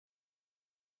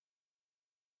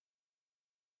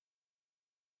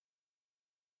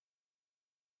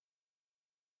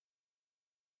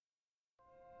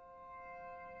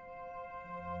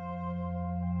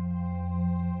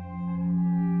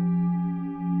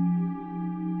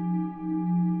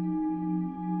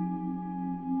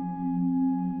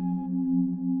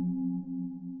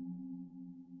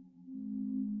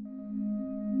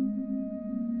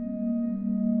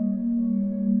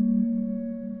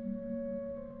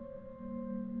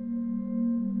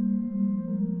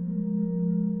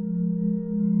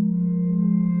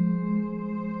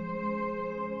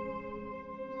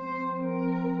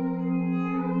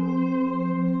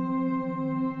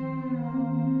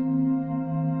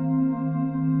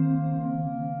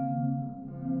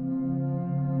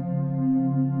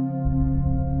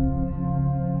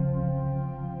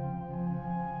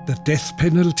The death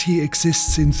penalty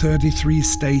exists in 33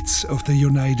 states of the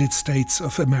United States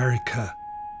of America.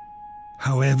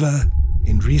 However,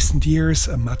 in recent years,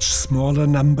 a much smaller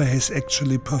number has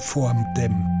actually performed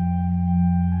them.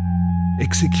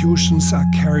 Executions are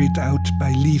carried out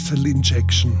by lethal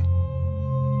injection.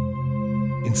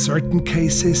 In certain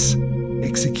cases,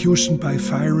 execution by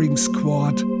firing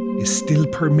squad is still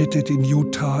permitted in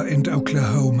Utah and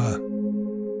Oklahoma.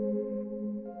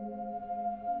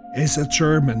 As a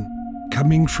German,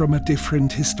 coming from a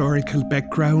different historical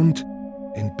background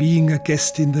and being a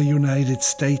guest in the United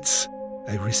States,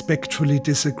 I respectfully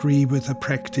disagree with the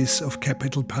practice of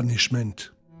capital punishment.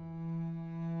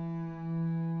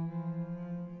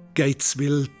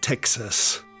 Gatesville,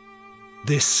 Texas.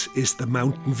 This is the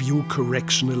Mountain View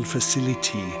Correctional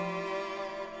Facility.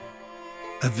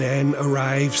 A van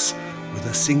arrives with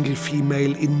a single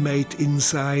female inmate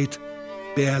inside,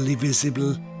 barely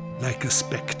visible, like a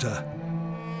specter.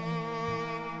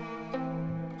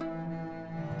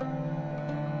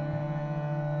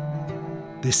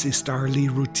 This is Darlie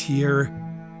Routier,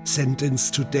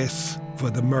 sentenced to death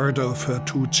for the murder of her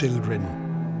 2 children.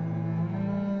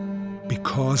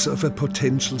 Because of a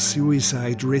potential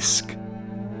suicide risk,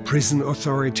 prison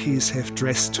authorities have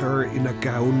dressed her in a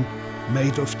gown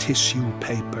made of tissue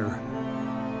paper.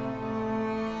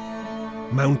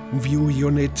 Mountain View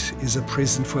Unit is a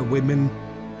prison for women,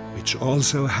 which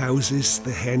also houses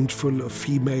the handful of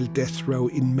female death row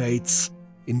inmates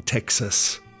in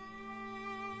Texas.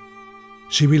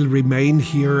 She will remain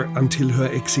here until her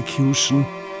execution,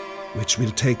 which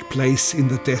will take place in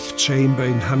the death chamber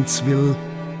in Huntsville,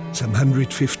 some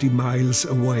 150 miles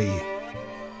away.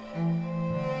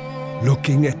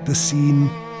 Looking at the scene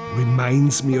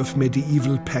reminds me of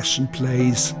medieval passion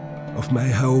plays of my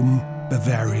home,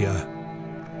 Bavaria.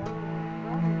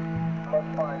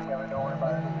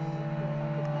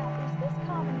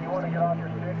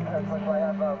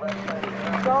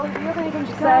 Darlie, do you have anything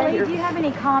to say? Darlie, do you have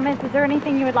any comments? Is there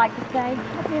anything you would like to say?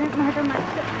 I didn't murder my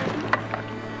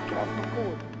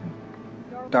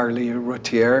children. Darlie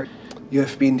Routier, you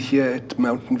have been here at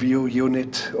Mountain View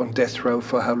Unit on death row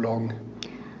for how long?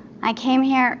 I came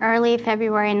here early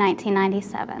February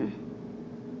 1997.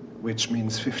 Which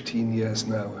means 15 years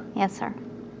now. Yes, sir.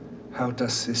 How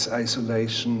does this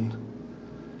isolation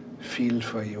feel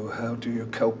for you? How do you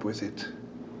cope with it?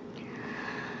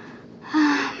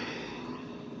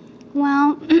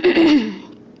 Well,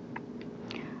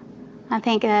 I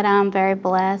think that I'm very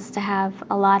blessed to have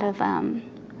a lot of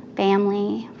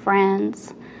family,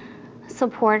 friends,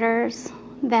 supporters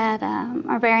that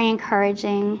are very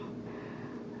encouraging,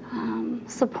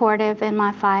 supportive in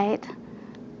my fight.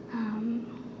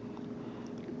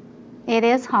 It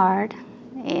is hard.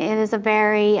 It is a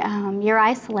very, you're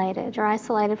isolated. You're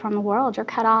isolated from the world. You're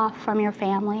cut off from your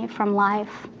family, from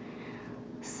life.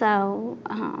 So,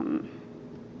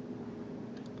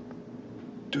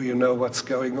 do you know what's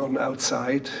going on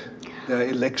outside? There are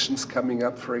elections coming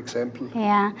up, for example.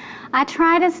 Yeah, I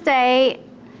try to stay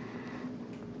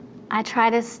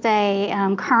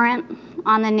current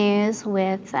on the news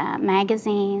with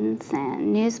magazines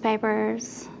and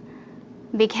newspapers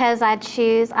because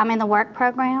I'm in the work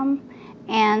program,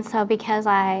 and so because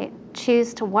I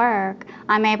choose to work,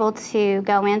 I'm able to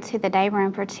go into the day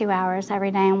room for 2 hours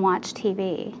every day and watch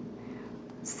TV.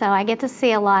 So I get to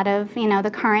see a lot of,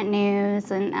 the current news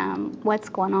and what's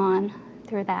going on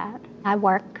through that. I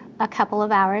work a couple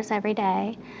of hours every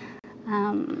day.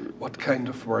 What kind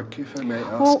of work, if I may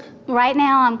ask? Well, right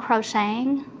now I'm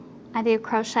crocheting. I do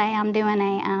crochet. I'm doing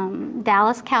a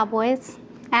Dallas Cowboys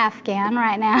Afghan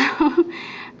right now.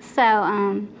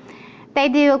 So they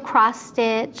do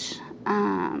cross-stitch,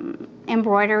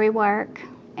 embroidery work,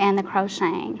 and the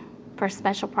crocheting for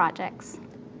special projects.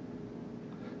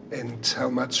 And how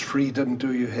much freedom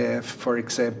do you have, for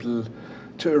example,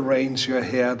 to arrange your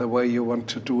hair the way you want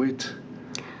to do it?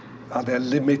 Are there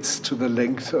limits to the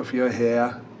length of your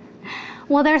hair?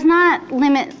 Well, there's not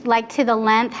limit to the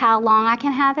length, how long I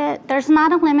can have it. There's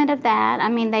not a limit of that. I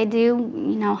mean, they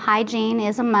do, hygiene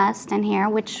is a must in here,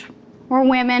 which we're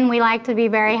women, we like to be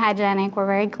very hygienic, we're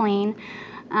very clean.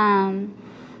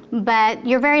 But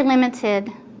you're very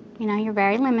limited, you're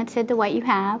very limited to what you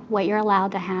have, what you're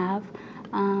allowed to have.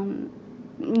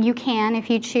 You can, if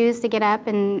you choose to get up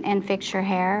and fix your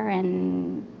hair,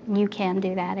 and you can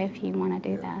do that if you want to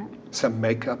do that. Some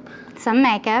makeup? Some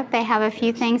makeup. They have a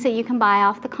few things that you can buy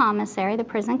off the commissary, the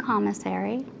prison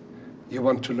commissary. You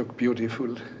want to look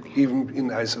beautiful, even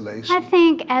in isolation? I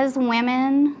think as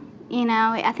women,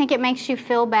 I think it makes you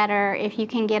feel better if you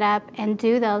can get up and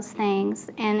do those things,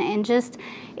 and just,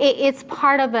 it's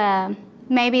part of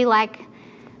maybe like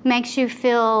makes you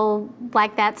feel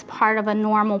like that's part of a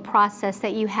normal process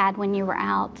that you had when you were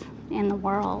out in the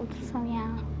world. So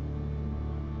yeah.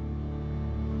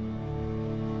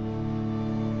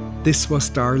 This was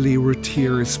Darlie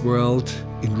Routier's world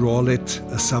in Rowlett,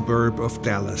 a suburb of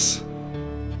Dallas.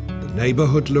 The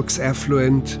neighborhood looks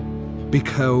affluent, big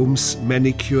homes,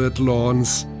 manicured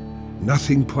lawns.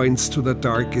 Nothing points to the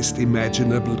darkest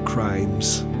imaginable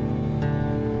crimes.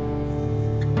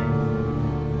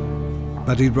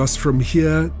 But it was from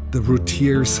here, the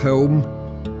Routiers' home,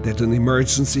 that an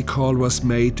emergency call was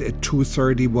made at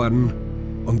 2:31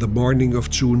 on the morning of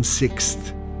June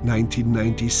 6th,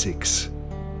 1996.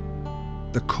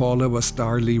 The caller was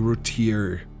Darlie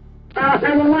Routier.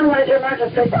 911, what is your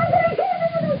emergency?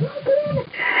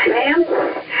 Ma'am?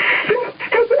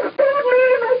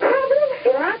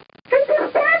 What?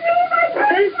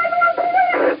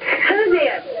 Who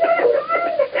did?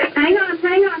 Hang on.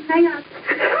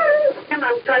 Come on,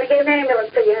 I'm trying to get an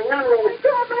ambulance to you. Hang on a minute.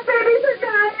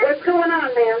 What's going on,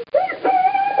 ma'am?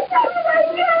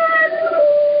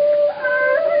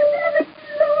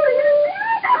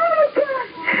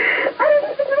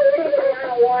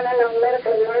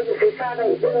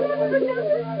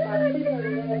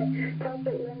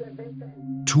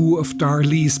 Two of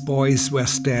Darlie's boys were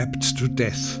stabbed to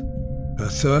death. Her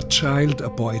third child, a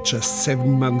boy just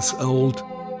 7 months old,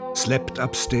 slept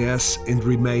upstairs and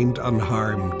remained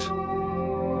unharmed.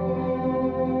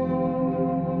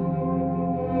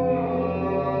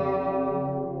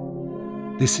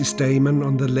 This is Damon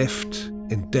on the left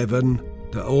and Devon,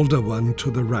 the older one,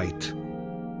 to the right.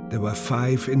 They were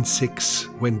 5 and 6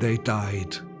 when they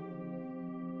died.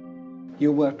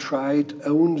 You were tried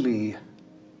only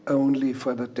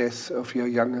for the death of your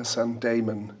younger son,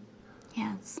 Damon.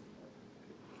 Yes.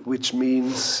 Which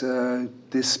means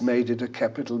this made it a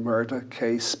capital murder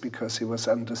case because he was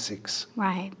under 6.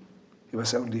 Right. He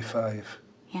was only 5.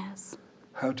 Yes.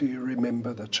 How do you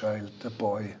remember the child, the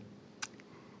boy?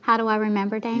 How do I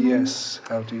remember Damon? Yes,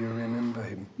 how do you remember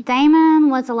him? Damon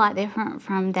was a lot different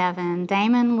from Devon.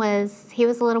 Damon was a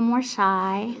little more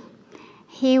shy.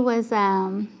 He was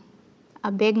a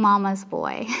big mama's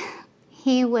boy.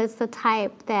 He was the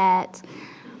type that,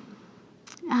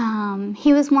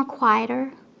 he was more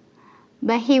quieter,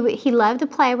 but he loved to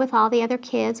play with all the other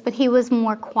kids, but he was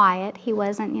more quiet. He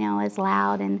wasn't, as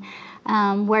loud. And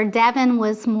where Devon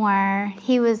was more,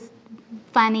 he was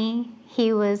funny.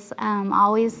 He was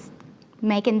always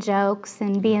making jokes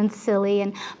and being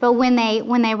silly. But when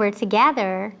they were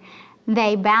together,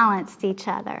 they balanced each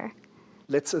other.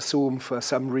 Let's assume for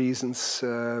some reasons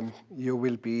you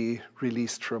will be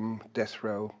released from death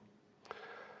row.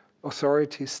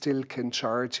 Authorities still can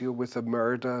charge you with the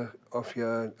murder of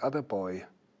your other boy.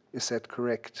 Is that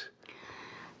correct?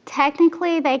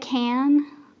 Technically, they can.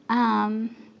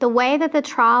 The way that the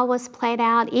trial was played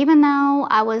out, even though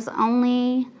I was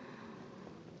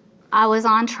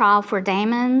on trial for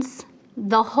Damon's,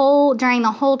 during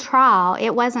the whole trial,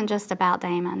 it wasn't just about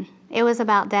Damon. It was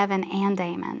about Devon and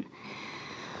Damon.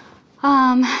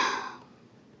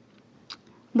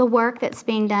 The work that's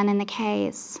being done in the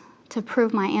case to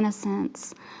prove my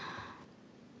innocence,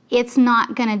 it's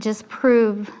not going to just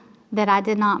prove that I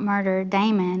did not murder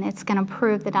Damon. It's going to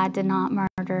prove that I did not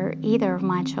murder either of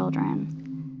my children.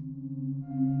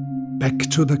 Back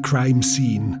to the crime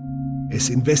scene. As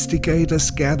investigators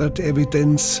gathered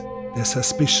evidence, their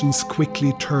suspicions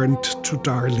quickly turned to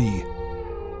Darlie.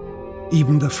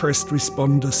 Even the first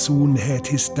responder soon had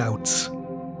his doubts.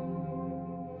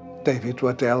 David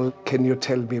Waddell, can you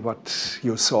tell me what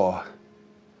you saw?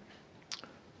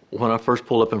 When I first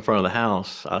pulled up in front of the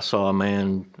house, I saw a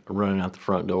man running out the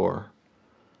front door.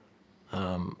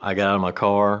 I got out of my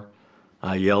car,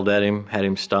 I yelled at him, had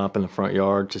him stop in the front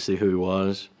yard to see who he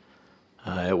was.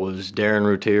 It was Darren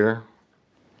Routier.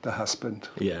 The husband?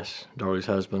 Yes, Darlie's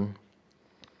husband.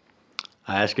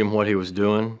 I asked him what he was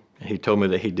doing, and he told me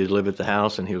that he did live at the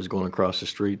house and he was going across the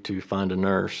street to find a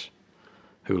nurse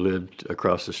who lived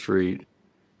across the street.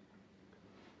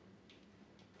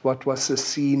 What was the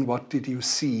scene? What did you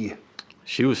see?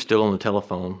 She was still on the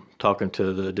telephone talking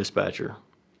to the dispatcher,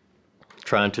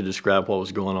 trying to describe what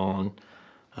was going on.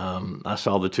 I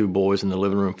saw the 2 boys in the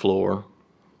living room floor.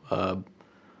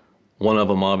 One of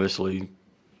them obviously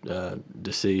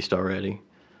deceased already.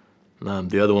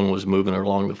 The other one was moving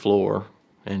along the floor,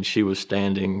 and she was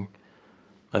standing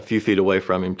a few feet away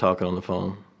from him talking on the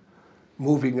phone.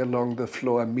 Moving along the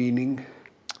floor, meaning?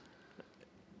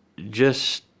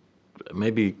 Just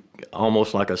maybe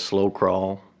almost like a slow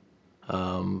crawl.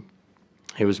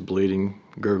 He was bleeding,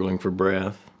 gurgling for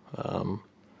breath.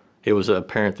 It was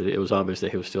apparent that it was obvious that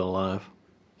he was still alive.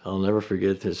 I'll never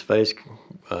forget his face.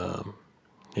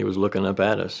 He was looking up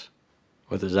at us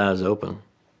with his eyes open,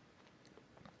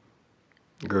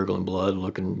 gurgling blood,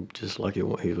 looking just like he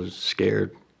was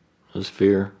scared. It was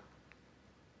fear.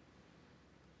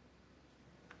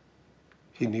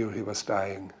 He knew he was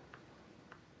dying.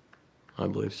 I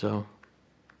believe so.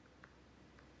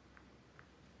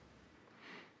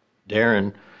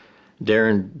 Darren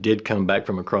did come back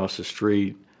from across the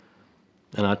street,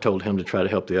 and I told him to try to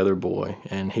help the other boy,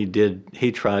 and he did.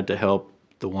 He tried to help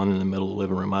the one in the middle of the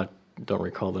living room. I don't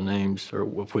recall the names or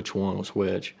which one was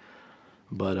which,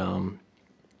 but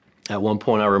at one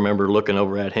point I remember looking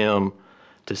over at him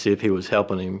to see if he was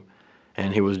helping him,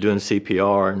 and he was doing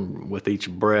CPR, and with each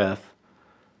breath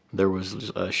there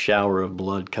was a shower of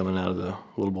blood coming out of the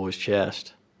little boy's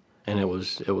chest, and it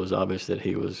was obvious that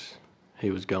he was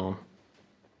gone.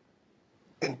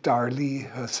 And Darlie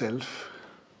herself?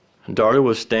 Darlie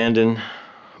was standing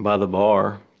by the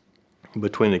bar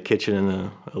between the kitchen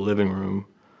and the living room.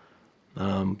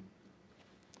 I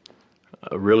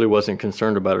really wasn't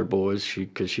concerned about her boys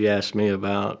because she asked me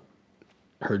about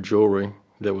her jewelry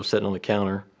that was sitting on the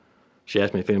counter. She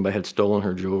asked me if anybody had stolen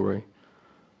her jewelry.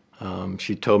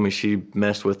 She told me she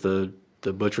messed with the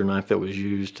butcher knife that was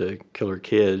used to kill her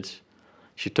kids.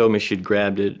 She told me she'd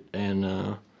grabbed it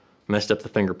and messed up the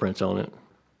fingerprints on it.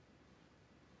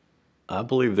 I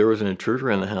believe there was an intruder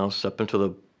in the house up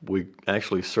until we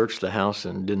actually searched the house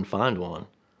and didn't find one.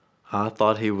 I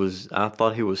thought he was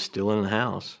still in the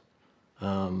house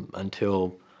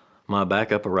until my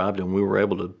backup arrived and we were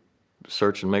able to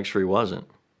search and make sure he wasn't.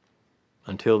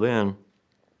 Until then,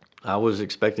 I was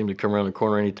expecting him to come around the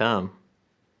corner any time.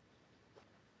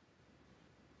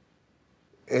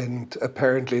 And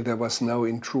apparently there was no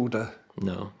intruder.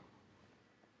 No.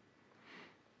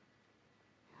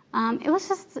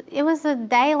 It was a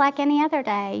day like any other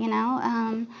day, you know.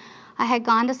 I had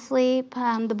gone to sleep.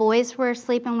 The boys were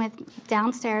sleeping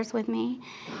downstairs with me.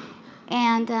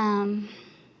 And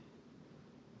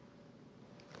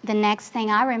the next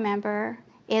thing I remember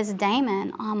is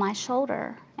Damon on my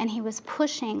shoulder. And he was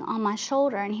pushing on my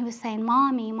shoulder and he was saying,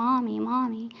 "Mommy, Mommy,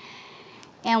 Mommy."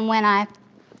 And when I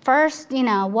first,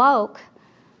 woke,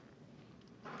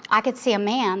 I could see a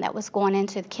man that was going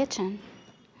into the kitchen.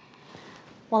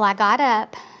 Well, I got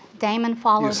up. Damon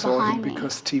followed You saw behind him me.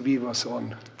 because TV was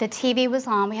on. The TV was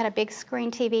on. We had a big screen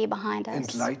TV behind us.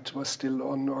 And light was still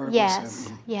on, or Yes, was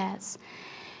him? yes.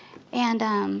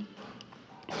 And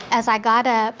as I got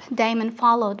up, Damon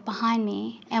followed behind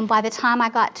me. And by the time I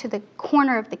got to the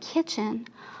corner of the kitchen,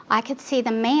 I could see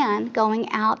the man going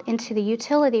out into the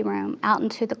utility room, out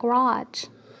into the garage.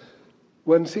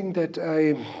 One thing that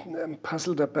I am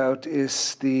puzzled about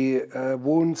is the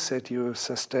wounds that you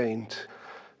sustained.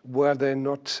 Were there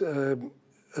not a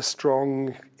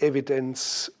strong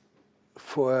evidence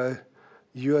for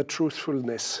your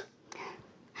truthfulness?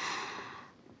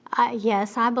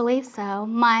 Yes, I believe so.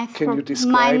 Can you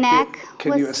describe my neck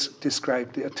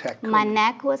describe the attack? My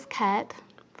neck was cut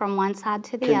from one side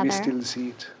to the Can other. we still see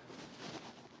it?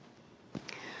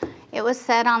 It was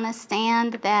said on the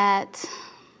stand that,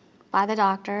 by the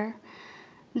doctor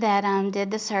that did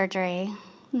the surgery,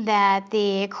 that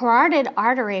the carotid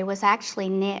artery was actually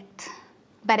nicked,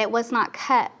 but it was not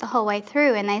cut the whole way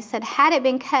through. And they said, had it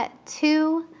been cut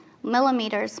 2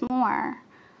 millimeters more,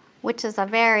 which is a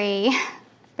very,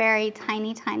 very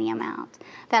tiny, tiny amount,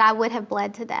 that I would have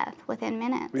bled to death within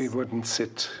minutes. We wouldn't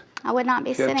sit. I would not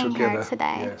be here sitting together. here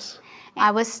today. Yes.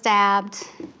 I was stabbed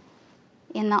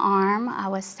in the arm. I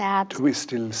was stabbed. Do we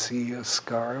still see a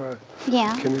scar?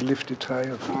 Yeah. Can you lift it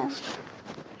higher first?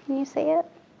 Can you see it?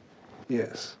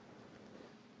 Yes.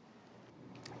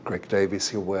 Greg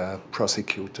Davies, you were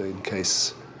prosecutor in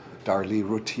case Darlie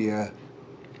Routier.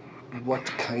 What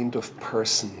kind of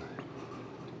person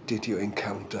did you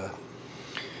encounter?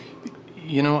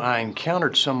 You know, I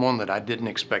encountered someone that I didn't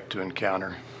expect to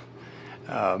encounter.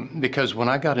 Because when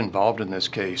I got involved in this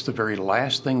case, the very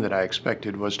last thing that I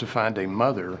expected was to find a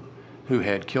mother who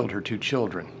had killed her 2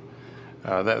 children.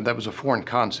 That was a foreign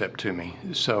concept to me.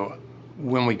 So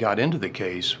when we got into the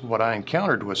case, what I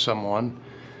encountered was someone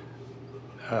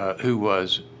who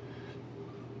was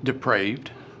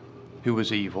depraved, who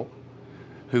was evil,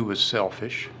 who was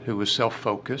selfish, who was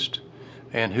self-focused,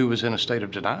 and who was in a state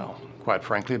of denial, quite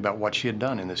frankly, about what she had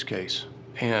done in this case.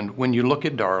 And when you look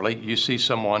at Darlie, you see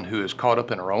someone who is caught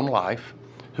up in her own life,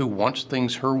 who wants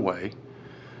things her way,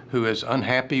 who is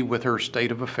unhappy with her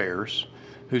state of affairs,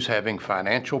 who's having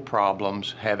financial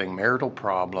problems, having marital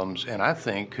problems, and I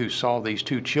think who saw these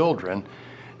 2 children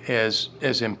as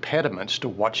impediments to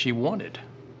what she wanted.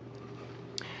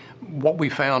 What we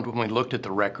found when we looked at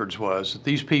the records was that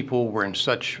these people were in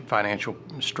such financial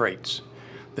straits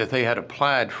that they had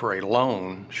applied for a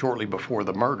loan shortly before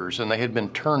the murders, and they had been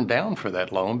turned down for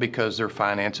that loan because their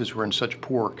finances were in such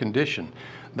poor condition.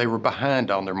 They were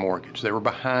behind on their mortgage. They were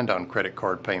behind on credit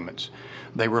card payments.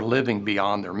 They were living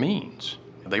beyond their means.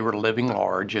 They were living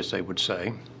large, as they would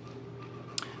say.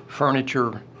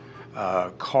 Furniture,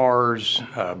 cars,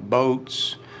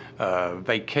 boats,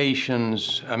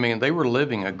 vacations. I mean, they were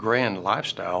living a grand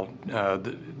lifestyle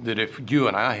that if you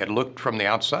and I had looked from the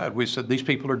outside, we said, these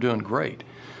people are doing great.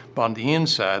 But on the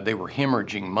inside, they were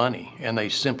hemorrhaging money, and they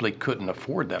simply couldn't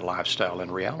afford that lifestyle in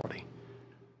reality.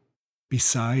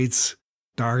 Besides,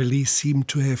 Darlie seemed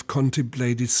to have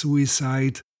contemplated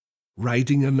suicide,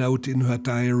 writing a note in her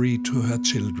diary to her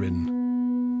children.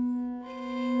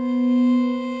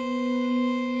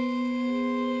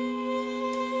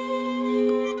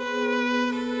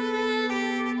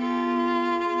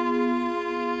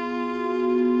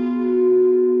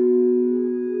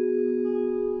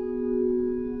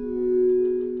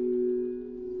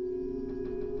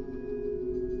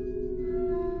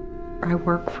 I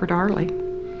work for Darlie,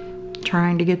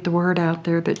 trying to get the word out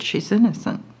there that she's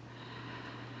innocent.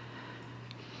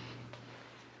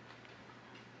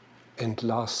 And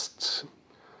last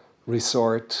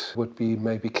resort would be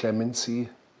maybe clemency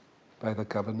by the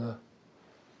governor.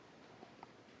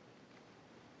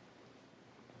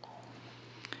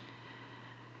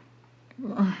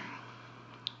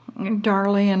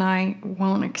 Darlie and I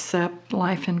won't accept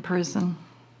life in prison.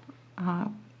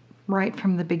 Right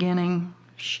from the beginning,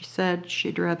 she said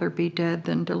she'd rather be dead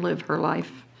than to live her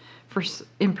life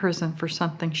in prison for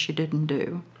something she didn't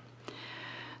do.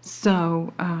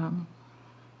 So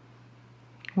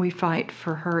we fight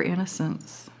for her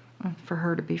innocence, for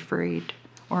her to be freed,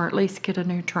 or at least get a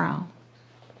new trial.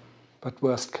 But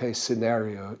worst case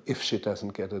scenario, if she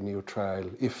doesn't get a new trial,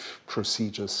 if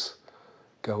procedures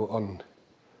go on,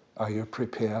 are you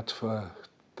prepared for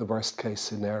the worst case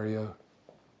scenario?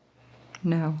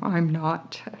 No, I'm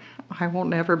not. I will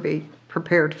never be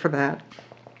prepared for that.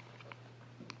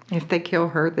 If they kill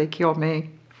her, they kill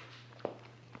me.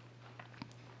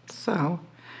 So,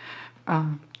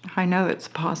 I know it's a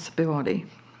possibility.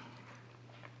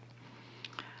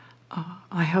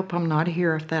 I hope I'm not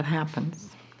here if that happens.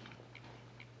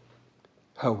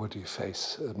 How would you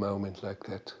face a moment like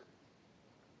that?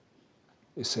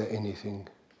 Is there anything?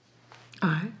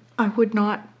 I would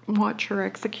not watch her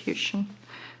execution.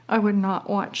 I would not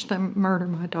watch them murder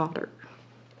my daughter.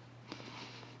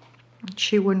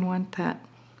 She wouldn't want that.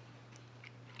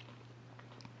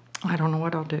 I don't know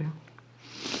what I'll do.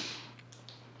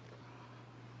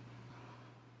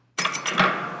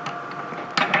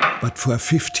 But for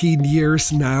 15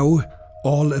 years now,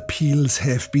 all appeals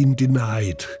have been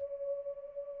denied.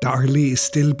 Darlie is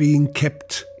still being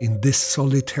kept in this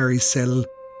solitary cell,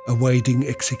 awaiting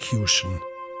execution.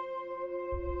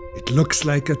 It looks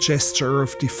like a gesture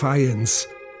of defiance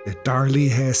that Darlie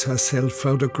has herself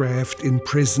photographed in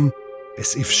prison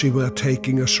as if she were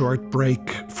taking a short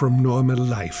break from normal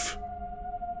life.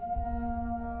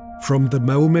 From the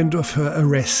moment of her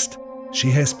arrest, she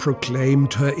has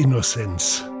proclaimed her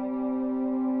innocence.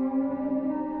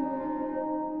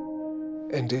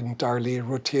 And in Darlie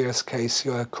Routier's case,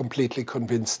 you are completely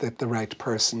convinced that the right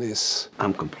person is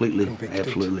I'm completely, convicted.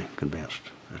 absolutely convinced.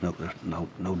 There's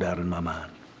no doubt in my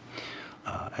mind.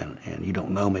 And you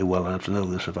don't know me well enough to know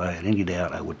this. If I had any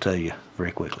doubt, I would tell you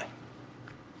very quickly.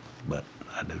 But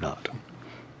I do not,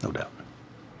 no doubt.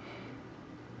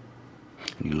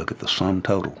 And you look at the sum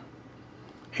total,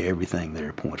 everything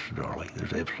there points to Darlie.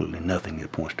 There's absolutely nothing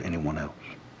that points to anyone else.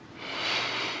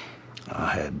 I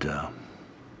had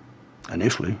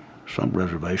initially some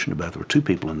reservation about there were two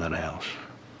people in that house.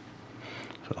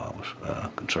 So I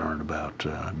was concerned about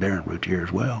Darren Routier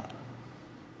as well.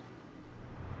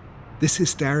 This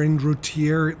is Darren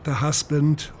Routier, the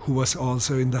husband who was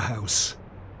also in the house.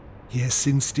 He has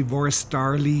since divorced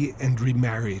Darlie and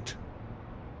remarried.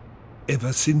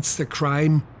 Ever since the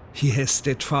crime, he has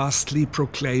steadfastly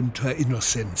proclaimed her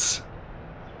innocence.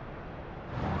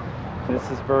 This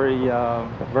is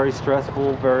very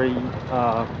stressful, very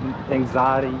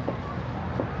anxiety.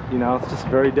 You know, it's just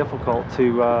very difficult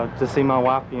to see my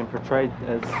wife being portrayed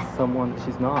as someone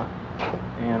she's not.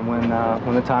 And when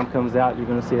the time comes out, you're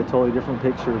going to see a totally different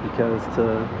picture, because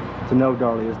to know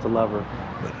Darlie is to love her.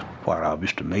 But it's quite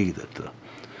obvious to me that the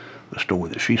story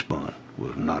that she spun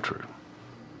was not true.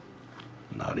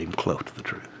 Not even close to the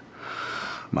truth.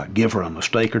 Might give her a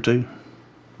mistake or two,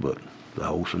 but the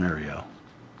whole scenario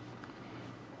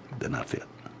did not fit.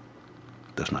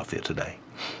 Does not fit today.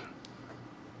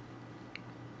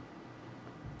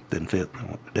 Didn't fit.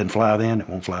 Didn't fly then, it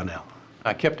won't fly now.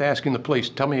 I kept asking the police,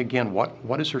 tell me again,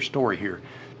 what is her story here?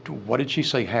 what did she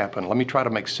say happened? Let me try to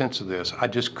make sense of this. I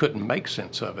just couldn't make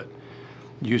sense of it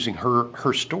using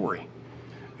her story.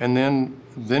 And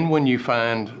then when you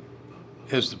find,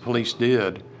 as the police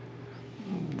did,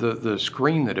 the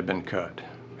screen that had been cut,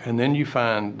 and then you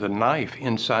find the knife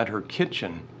inside her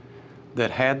kitchen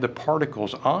that had the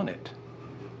particles on it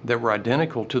that were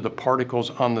identical to the particles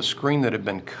on the screen that had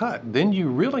been cut, then you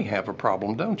really have a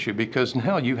problem, don't you? Because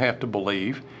now you have to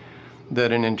believe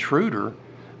that an intruder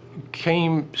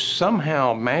came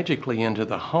somehow magically into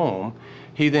the home.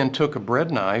 He then took a bread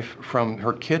knife from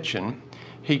her kitchen.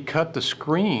 He cut the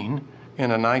screen in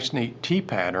a nice, neat T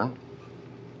pattern,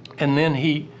 and then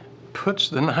he puts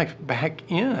the knife back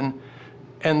in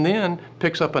and then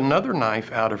picks up another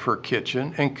knife out of her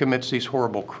kitchen and commits these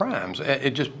horrible crimes.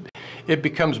 It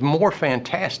becomes more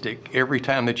fantastic every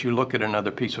time that you look at another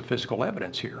piece of physical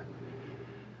evidence here.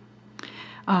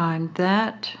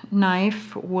 That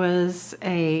knife was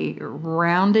a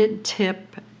rounded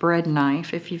tip bread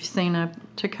knife. If you've seen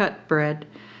to cut bread,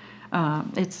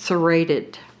 it's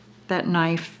serrated. That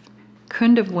knife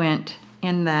couldn't have went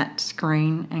in that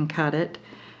screen and cut it.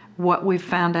 What we've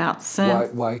found out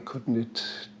since... Why couldn't it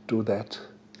do that?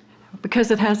 Because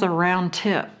it has a round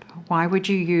tip. Why would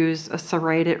you use a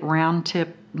serrated round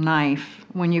tip knife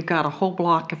when you've got a whole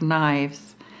block of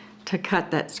knives to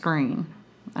cut that screen?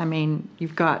 I mean,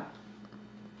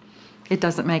 it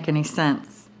doesn't make any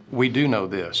sense. We do know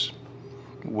this.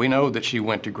 We know that she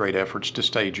went to great efforts to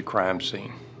stage a crime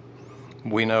scene.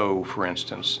 We know, for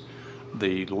instance,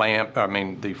 the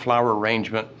flower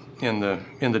arrangement in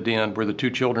the den where the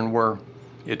two children were,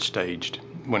 it's staged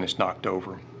when it's knocked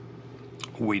over.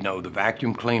 We know the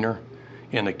vacuum cleaner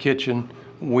in the kitchen.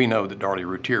 We know that Darlie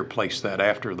Routier placed that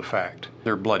after the fact.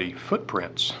 There are bloody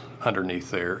footprints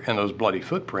underneath there, and those bloody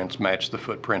footprints match the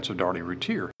footprints of Darlie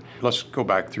Routier. Let's go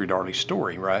back through Darlie's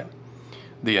story, right?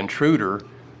 The intruder,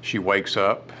 she wakes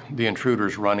up, the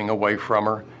intruder's running away from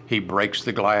her. He breaks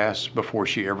the glass before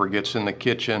she ever gets in the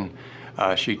kitchen.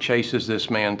 She chases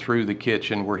this man through the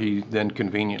kitchen where he then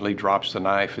conveniently drops the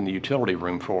knife in the utility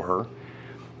room for her.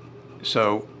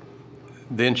 So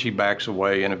then she backs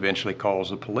away and eventually calls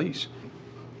the police.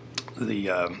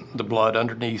 The blood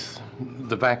underneath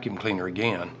the vacuum cleaner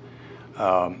again,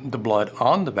 the blood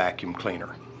on the vacuum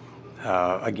cleaner,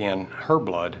 again, her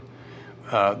blood,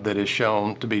 that is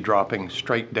shown to be dropping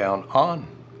straight down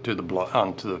onto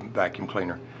the vacuum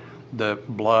cleaner. The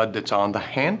blood that's on the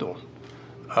handle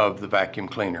of the vacuum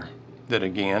cleaner, that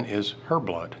again is her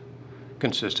blood,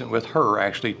 consistent with her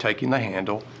actually taking the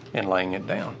handle and laying it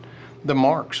down. The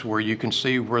marks where you can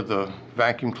see where the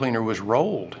vacuum cleaner was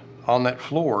rolled on that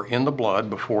floor in the blood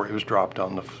before it was dropped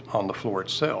on the floor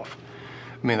itself.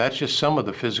 I mean, that's just some of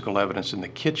the physical evidence in the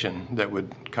kitchen that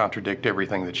would contradict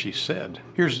everything that she said.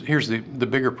 Here's the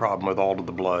bigger problem with all of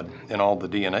the blood and all the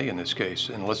DNA in this case.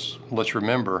 And let's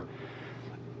remember,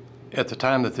 at the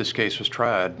time that this case was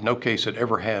tried, no case had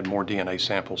ever had more DNA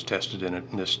samples tested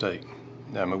in this state.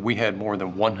 I mean, we had more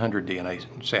than 100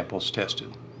 DNA samples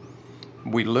tested.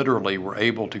 We literally were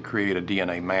able to create a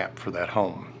DNA map for that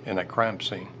home and that crime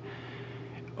scene.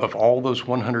 Of all those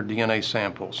 100 DNA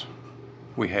samples,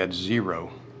 we had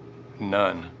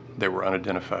none that were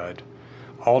unidentified.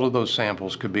 All of those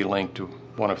samples could be linked to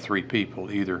one of three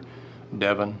people, either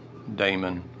Devin,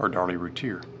 Damon, or Darlie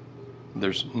Routier.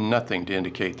 There's nothing to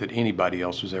indicate that anybody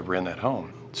else was ever in that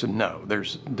home. So no,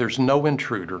 there's no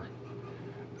intruder.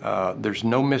 There's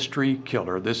no mystery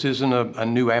killer. This isn't a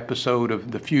new episode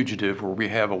of The Fugitive where we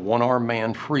have a one-armed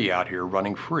man free out here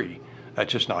running free.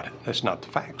 That's not the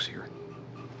facts here.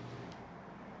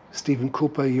 Stephen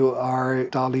Cooper, you are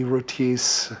Darlie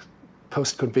Routier's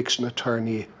post-conviction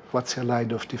attorney. What's your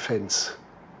line of defense?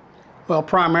 Well,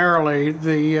 primarily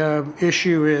the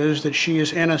issue is that she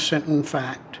is innocent in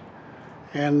fact.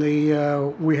 And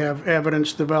we have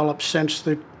evidence developed since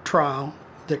the trial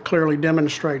that clearly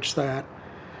demonstrates that.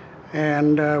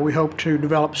 And we hope to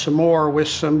develop some more with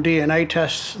some DNA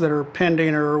tests that are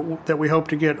pending or that we hope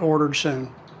to get ordered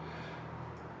soon.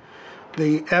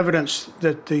 The evidence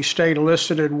that the state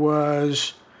elicited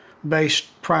was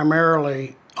based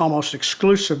primarily, almost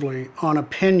exclusively, on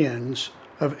opinions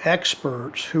of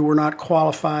experts who were not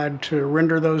qualified to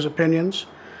render those opinions.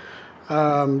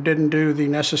 Didn't do the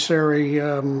necessary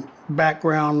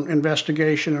background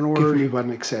investigation in order. Give me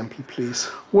one example, please.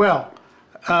 Well,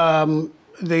 the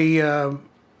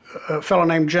fellow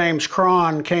named James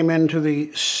Cron came into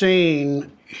the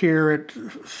scene here at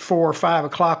 4 or 5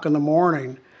 o'clock in the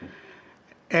morning,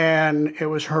 and it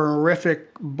was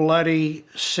horrific, bloody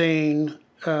scene,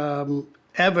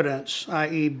 evidence,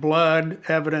 i.e. blood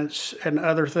evidence and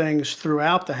other things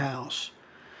throughout the house.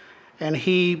 And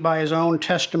he, by his own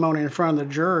testimony in front of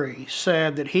the jury,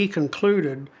 said that he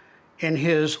concluded in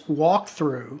his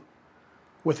walkthrough,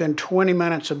 within 20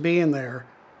 minutes of being there,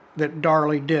 that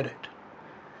Darlie did it.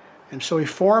 And so he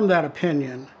formed that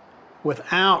opinion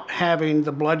without having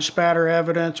the blood spatter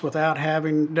evidence, without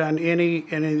having done any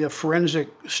of the forensic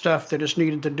stuff that is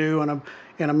needed to do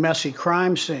in a messy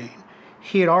crime scene.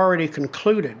 He had already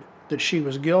concluded that she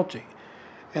was guilty.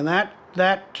 And that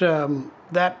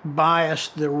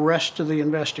biased the rest of the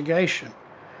investigation,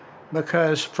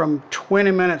 because from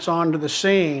 20 minutes onto the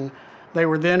scene, they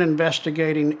were then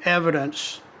investigating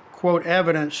evidence, quote,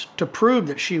 evidence to prove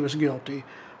that she was guilty,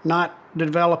 not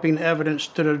developing evidence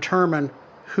to determine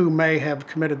who may have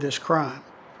committed this crime.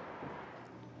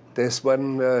 There's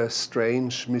one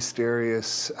strange,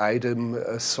 mysterious item,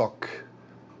 a sock,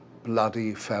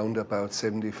 bloody, found about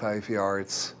 75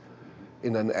 yards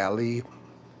in an alley.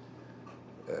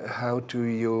 How do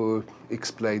you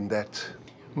explain that?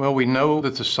 Well, we know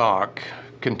that the sock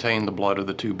contained the blood of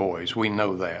the two boys. We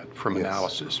know that from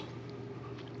analysis.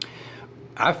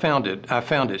 I found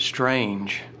it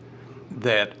strange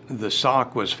that the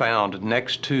sock was found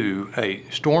next to a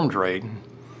storm drain,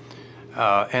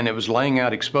 and it was laying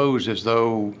out exposed as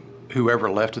though whoever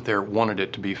left it there wanted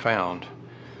it to be found.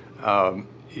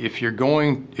 If you're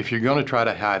going to try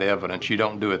to hide evidence, you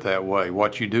don't do it that way.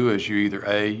 What you do is you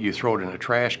either you throw it in a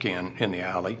trash can in the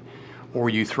alley, or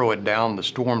you throw it down the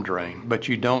storm drain, but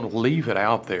you don't leave it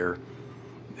out there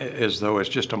as though it's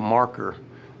just a marker.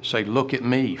 Say, look at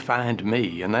me, find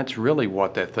me. And that's really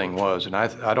what that thing was. And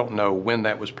I don't know when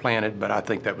that was planted, but I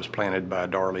think that was planted by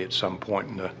Darlie at some point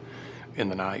in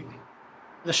the night.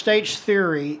 The state's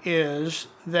theory is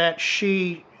that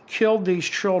she killed these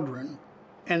children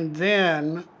and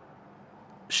then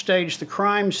staged the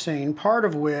crime scene, part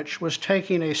of which was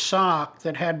taking a sock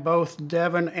that had both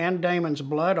Devin and Damon's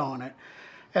blood on it,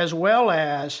 as well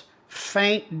as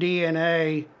faint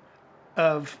DNA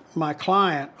of my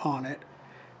client on it,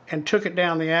 and took it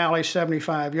down the alley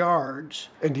 75 yards.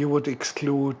 And you would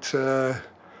exclude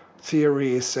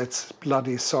theories that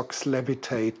bloody socks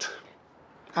levitate?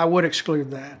 I would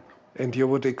exclude that. And you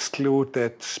would exclude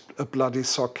that a bloody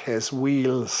sock has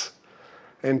wheels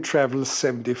and travels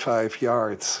 75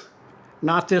 yards?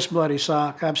 Not this bloody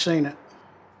sock. I've seen it.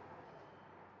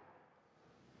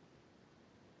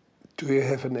 Do you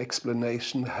have an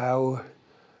explanation how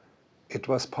it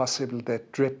was possible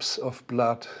that drips of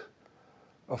blood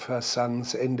of her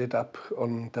sons ended up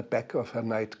on the back of her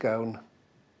nightgown?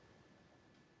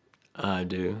 I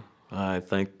do. I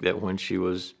think that when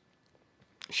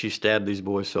she stabbed these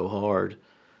boys so hard,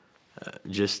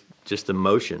 just the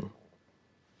motion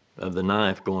of the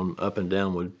knife going up and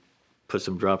down would put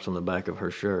some drops on the back of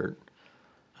her shirt.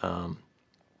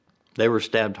 They were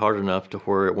stabbed hard enough to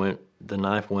where the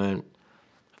knife went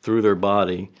through their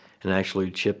body and actually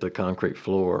chipped the concrete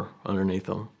floor underneath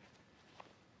them.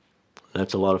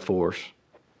 That's a lot of force.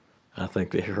 I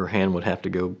think that her hand would have to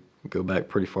go back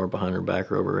pretty far behind her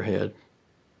back or over her head.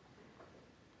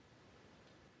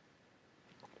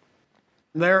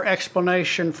 Their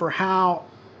explanation for how,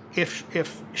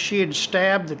 if she had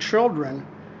stabbed the children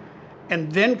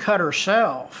and then cut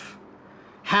herself,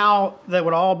 how they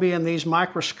would all be in these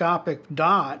microscopic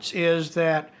dots is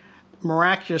that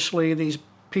miraculously these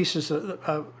pieces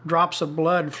of drops of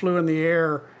blood flew in the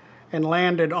air and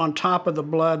landed on top of the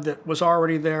blood that was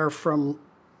already there from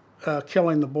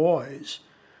killing the boys.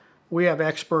 We have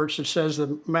experts that says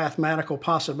the mathematical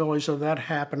possibilities of that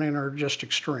happening are just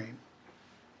extreme.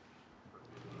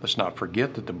 Let's not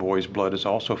forget that the boy's blood is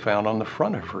also found on the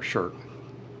front of her shirt.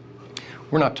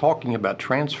 We're not talking about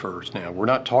transfers now. We're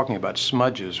not talking about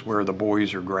smudges where the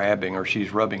boys are grabbing or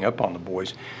she's rubbing up on the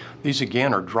boys. These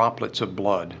again are droplets of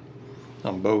blood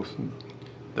on both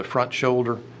the front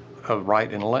shoulder of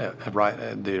right and left,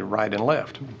 the right and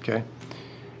left, okay?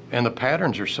 And the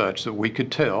patterns are such that we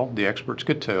could tell, the experts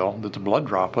could tell, that the blood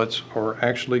droplets are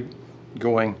actually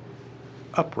going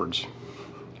upwards.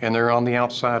 And they're on the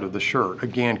outside of the shirt,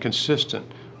 again,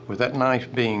 consistent with that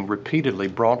knife being repeatedly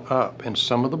brought up and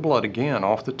some of the blood, again,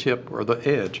 off the tip or the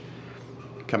edge,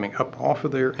 coming up off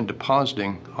of there and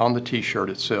depositing on the t-shirt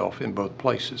itself in both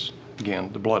places.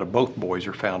 Again, the blood of both boys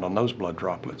are found on those blood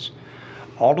droplets.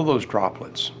 All of those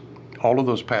droplets, all of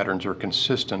those patterns are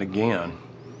consistent, again,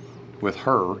 with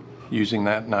her using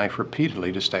that knife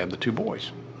repeatedly to stab the two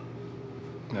boys.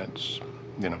 That's,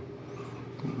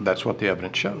 that's what the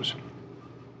evidence shows.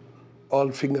 All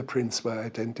fingerprints were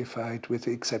identified with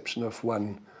the exception of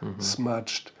one,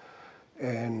 smudged.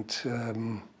 And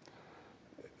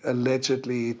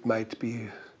allegedly it might be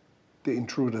the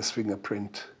intruder's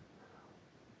fingerprint.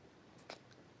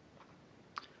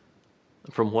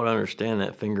 From what I understand,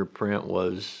 that fingerprint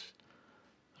was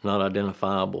not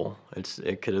identifiable.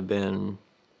 It could have been.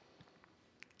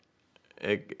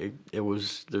 It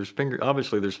was.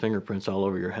 Obviously, there's fingerprints all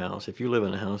over your house. If you live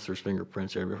in a house, there's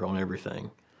fingerprints on everything.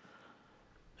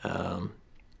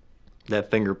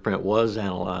 That fingerprint was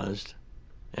analyzed,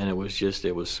 and it was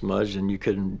smudged, and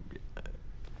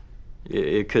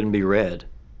it couldn't be read.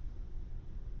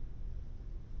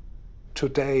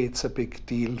 Today, it's a big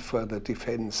deal for the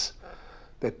defense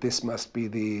that this must be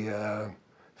the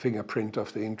fingerprint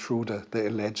of the intruder, the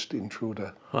alleged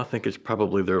intruder. I think it's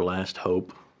probably their last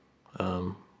hope,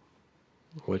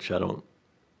 which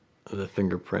the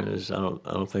fingerprint is, I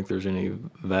don't think there's any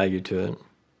value to it.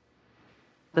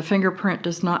 The fingerprint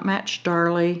does not match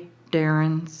Darlie,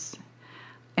 Darren's,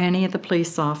 any of the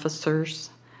police officers,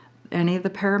 any of the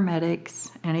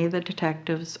paramedics, any of the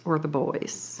detectives, or the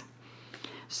boys.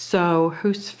 So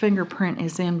whose fingerprint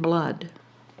is in blood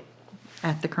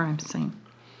at the crime scene?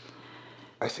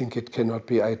 I think it cannot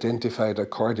be identified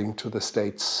according to the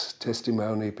state's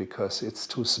testimony because it's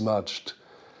too smudged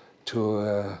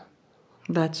to...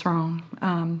 That's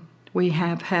wrong. We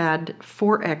have had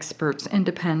 4 experts,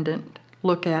 independent,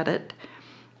 look at it.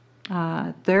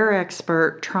 Their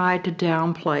expert tried to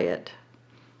downplay it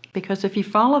because if you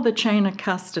follow the chain of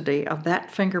custody of that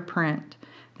fingerprint,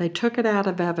 they took it out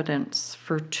of evidence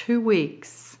for 2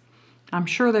 weeks. I'm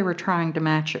sure they were trying to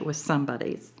match it with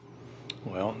somebody's.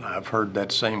 Well, I've heard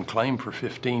that same claim for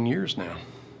 15 years now,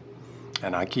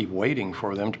 and I keep waiting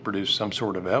for them to produce some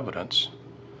sort of evidence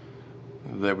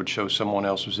that would show someone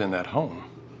else was in that home.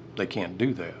 They can't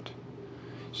do that.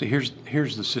 See,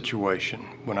 here's the situation.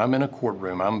 When I'm in a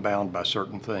courtroom, I'm bound by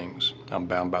certain things. I'm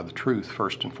bound by the truth,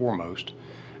 first and foremost.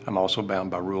 I'm also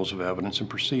bound by rules of evidence and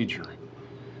procedure.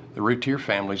 The Routier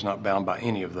family's not bound by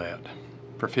any of that.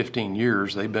 For 15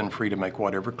 years, they've been free to make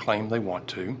whatever claim they want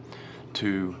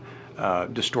to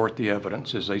distort the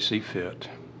evidence as they see fit,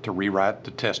 to rewrite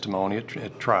the testimony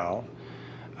at trial.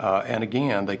 And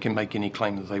again, they can make any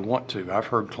claim that they want to. I've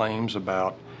heard claims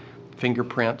about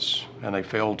fingerprints, and they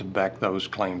fail to back those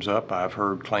claims up. I've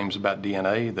heard claims about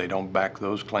DNA. They don't back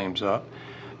those claims up.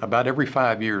 About every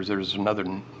 5 years, there's another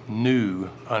new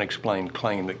unexplained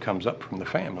claim that comes up from the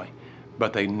family.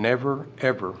 But they never,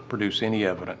 ever produce any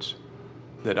evidence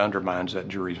that undermines that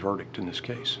jury's verdict in this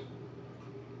case.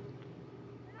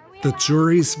 The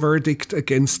jury's verdict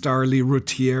against Darlie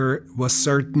Routier was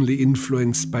certainly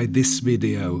influenced by this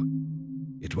video.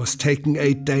 It was taken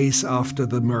 8 days after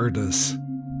the murders.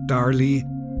 Darlie,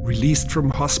 released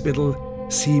from hospital,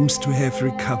 seems to have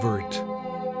recovered.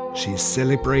 She's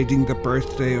celebrating the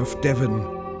birthday of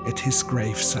Devon at his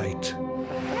gravesite.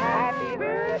 Happy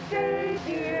birthday,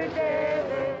 dear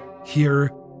Devon.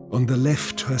 Here, on the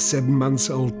left, her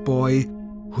 7-month-old boy,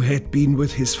 who had been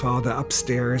with his father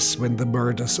upstairs when the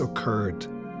murders occurred.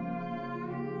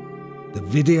 The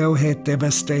video had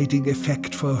devastating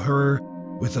effect for her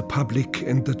with the public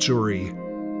and the jury.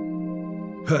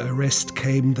 Her arrest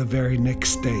came the very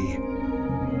next day.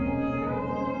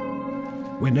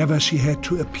 Whenever she had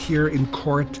to appear in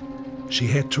court, she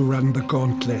had to run the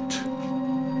gauntlet.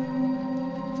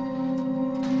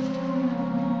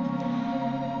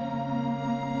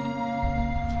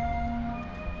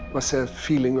 Was there a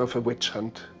feeling of a witch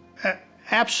hunt?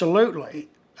 Absolutely.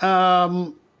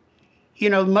 You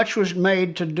know, much was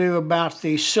made to do about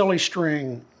the silly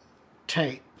string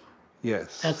tape.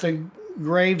 Yes. At the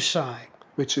gravesite.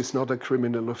 Which is not a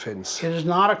criminal offense. It is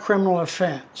not a criminal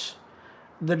offense.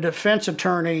 The defense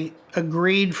attorney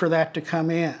agreed for that to come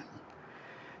in.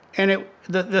 And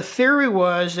the theory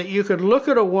was that you could look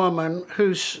at a woman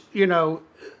who's, you know,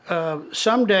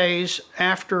 some days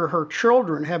after her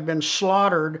children have been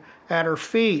slaughtered at her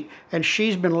feet and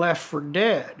she's been left for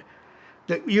dead,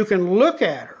 that you can look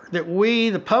at her, that we,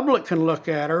 the public, can look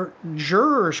at her,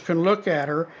 jurors can look at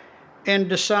her and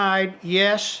decide,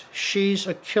 yes, she's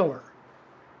a killer.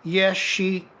 Yes,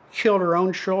 she killed her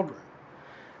own children.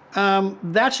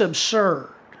 That's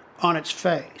absurd on its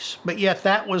face, but yet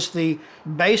that was the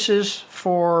basis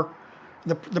for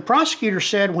the prosecutor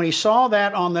said when he saw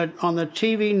that on the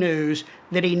TV news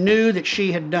that he knew that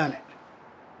she had done it.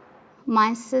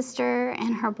 My sister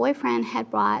and her boyfriend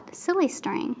had brought silly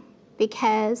string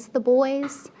because the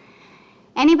boys,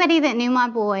 anybody that knew my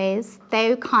boys,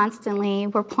 they constantly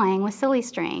were playing with silly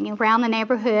string. Around the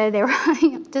neighborhood, they were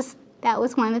just, that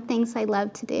was one of the things they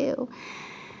loved to do.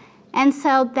 And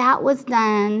so that was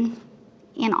done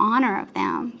in honor of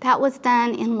them. That was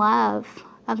done in love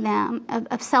of them,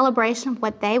 of celebration of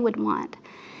what they would want.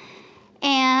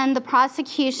 And the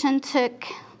prosecution took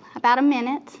about a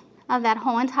minute of that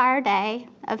whole entire day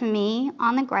of me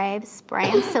on the grave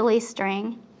spraying silly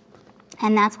string.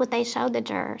 And that's what they showed the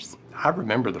jurors. I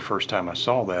remember the first time I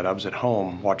saw that. I was at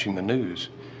home watching the news.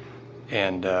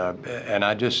 And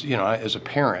I just, you know, as a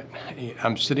parent,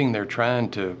 I'm sitting there trying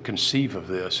to conceive of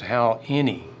this, how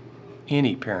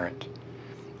any parent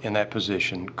in that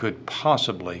position could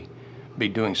possibly be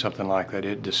doing something like that.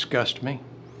 It disgusted me.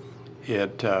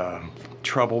 It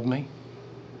troubled me.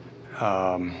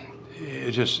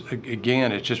 It just,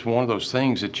 again, it's just one of those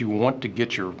things that you want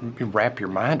to wrap your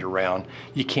mind around.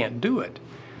 You can't do it.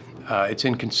 It's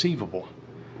inconceivable.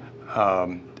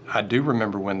 I do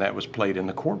remember when that was played in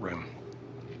the courtroom.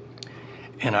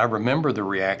 And I remember the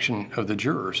reaction of the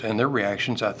jurors, and their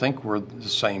reactions, I think, were the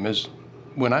same as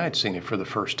when I had seen it for the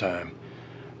first time.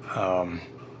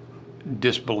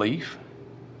 Disbelief.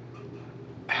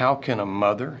 How can a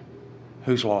mother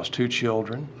who's lost 2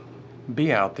 children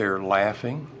be out there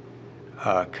laughing,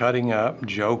 cutting up,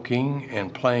 joking,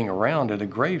 and playing around at a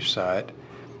gravesite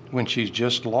when she's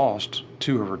just lost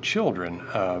 2 of her children?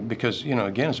 Because, you know,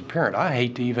 again, as a parent, I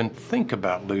hate to even think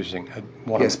about losing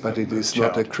one. Yes, but it is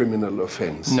not a criminal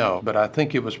offense. No, but I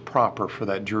think it was proper for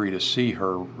that jury to see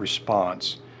her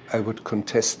response. I would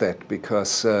contest that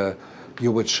because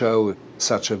you would show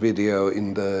such a video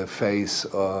in the face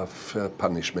of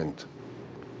punishment.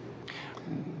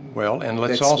 Well, and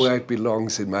That's where it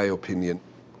belongs, in my opinion.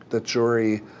 The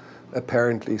jury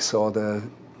apparently saw the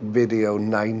video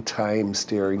 9 times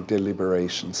during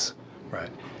deliberations. Right.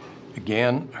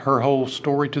 Again, her whole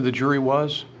story to the jury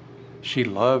was she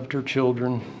loved her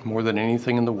children more than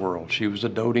anything in the world. She was a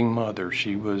doting mother.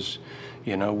 She was,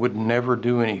 you know, would never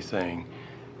do anything.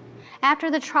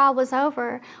 After the trial was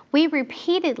over, we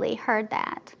repeatedly heard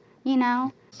that, you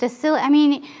know. The silly, I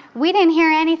mean, we didn't hear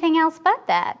anything else but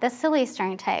that. The silly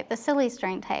string tape, the silly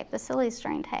string tape, the silly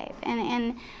string tape.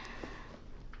 And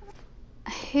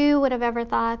who would have ever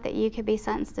thought that you could be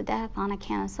sentenced to death on a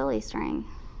can of silly string?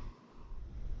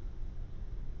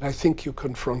 I think you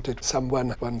confronted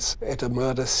someone once at a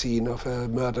murder scene of a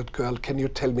murdered girl. Can you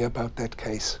tell me about that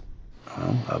case?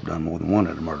 Well, I've done more than one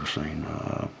at a murder scene.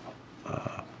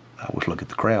 I always look at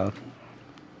the crowd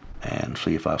and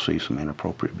see if I see some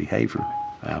inappropriate behavior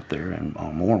out there, and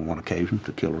on more than one occasion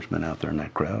the killer's been out there in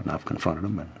that crowd, and I've confronted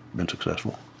him and been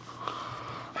successful.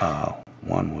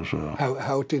 One was...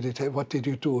 How did it, what did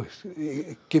you do?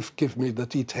 Give me the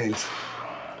details.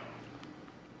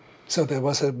 So there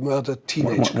was a murdered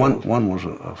teenage girl. One was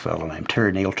a fellow named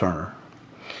Terry Neal Turner.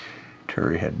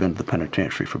 Terry had been to the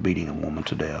penitentiary for beating a woman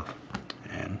to death,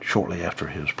 and shortly after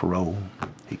his parole,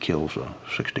 he kills a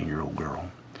 16-year-old girl,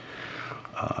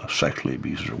 sexually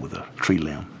abuses her with a tree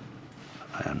limb,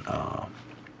 and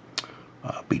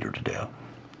beat her to death.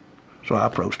 So I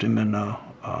approached him and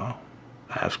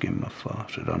asked him if, I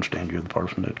said, I understand you're the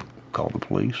person that called the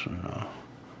police, and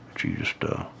that you just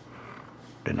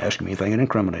didn't ask him anything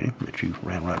incriminating, that you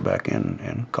ran right back in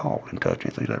and called and touched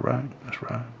anything. Is that right? That's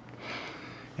right.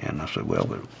 And I said, well,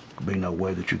 there could be no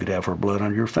way that you could have her blood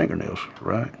under your fingernails,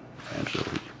 right? And so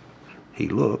he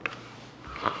looked,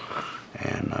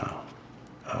 and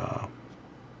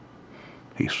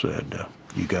he said,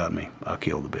 you got me, I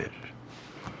killed the bitch.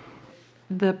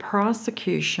 The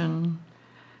prosecution,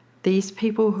 these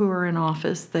people who are in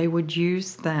office, they would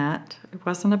use that. It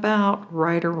wasn't about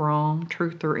right or wrong,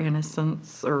 truth or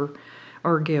innocence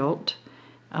or guilt.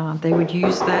 They would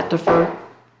use that to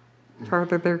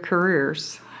further their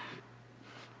careers.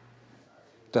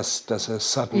 Does a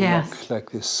sudden knock like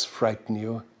this frighten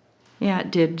you? Yeah,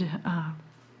 it did.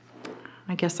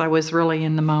 I guess I was really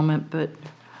in the moment, but...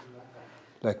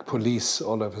 Like police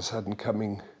all of a sudden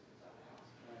coming?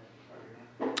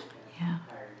 Yeah.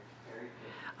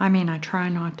 I mean, I try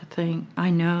not to think.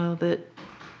 I know that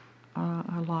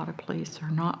a lot of police are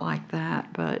not like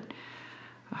that, but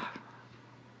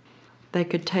they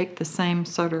could take the same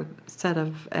sort of set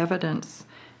of evidence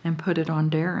and put it on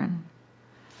Darren.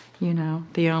 You know,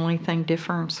 the only thing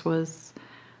difference was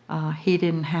he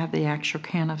didn't have the actual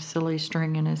can of silly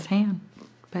string in his hand,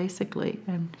 basically.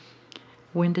 And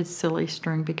when did silly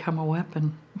string become a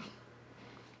weapon?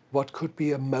 What could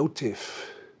be a motive?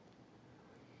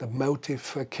 The motive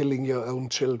for killing your own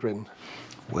children?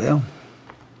 Well,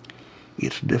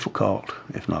 it's difficult,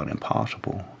 if not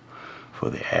impossible, for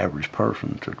the average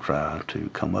person to try to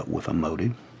come up with a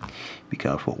motive,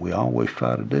 because what we always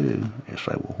try to do is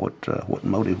say, well, what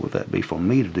motive would that be for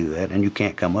me to do that? And you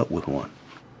can't come up with one.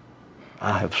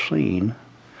 I have seen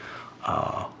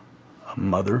a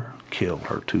mother kill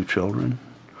her 2 children,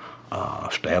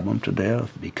 stab them to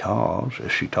death because,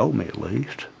 as she told me at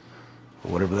least,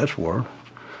 or whatever that's worth,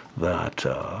 that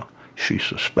she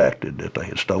suspected that they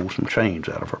had stole some chains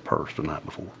out of her purse the night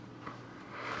before.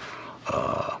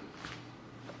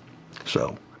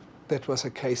 So that was a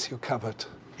case you covered.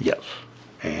 Yes,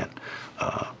 and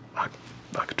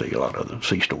I could tell you a lot of other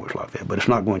sea stories like that, but it's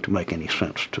not going to make any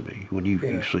sense to me when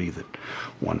you see that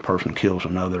one person kills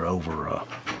another over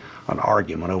an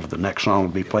argument over the next song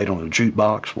to be played on the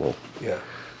jukebox. Well,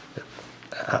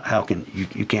 how can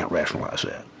you can't rationalize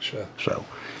that? Sure. So,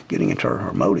 getting into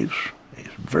her motives is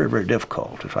very, very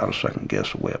difficult to try to second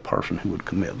guess the way a person who would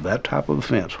commit that type of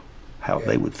offense, how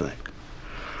they would think.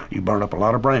 You burn up a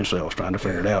lot of brain cells trying to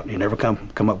figure it out, and you never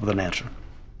come up with an answer.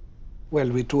 Well,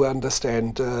 we do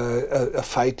understand a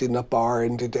fight in a bar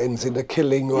and it ends in a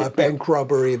killing or a bank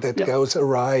robbery that goes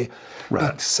awry. Right.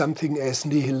 But something as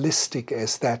nihilistic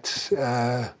as that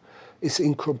is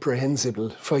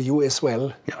incomprehensible for you as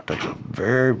well. Yeah, it takes a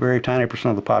very, very tiny percent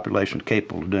of the population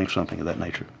capable of doing something of that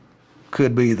nature.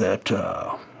 Could be that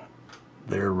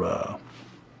they're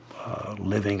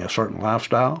living a certain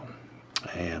lifestyle,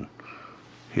 and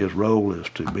his role is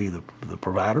to be the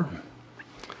provider.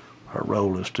 Her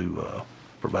role is to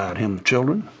provide him the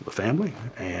children, the family,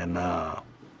 and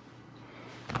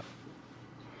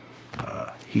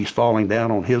he's falling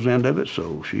down on his end of it,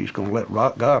 so she's going to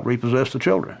let God repossess the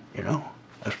children. You know,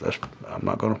 I'm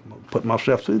not going to put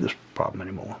myself through this problem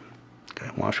anymore.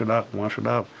 Okay, why should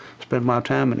I spend my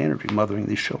time and energy mothering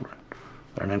these children?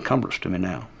 They're an encumbrance to me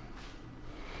now.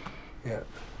 Yeah.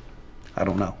 I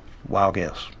don't know. Wild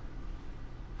guess.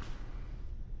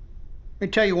 Let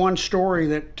me tell you one story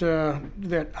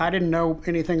that I didn't know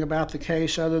anything about the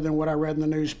case other than what I read in the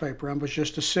newspaper. I was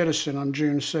just a citizen on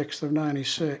June 6th of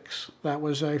 '96. That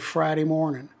was a Friday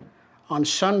morning. On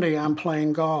Sunday, I'm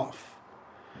playing golf.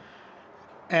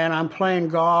 And I'm playing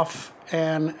golf,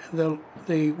 and the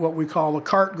what we call the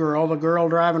cart girl, the girl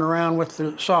driving around with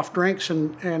the soft drinks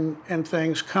and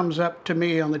things, comes up to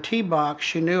me on the tee box.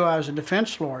 She knew I was a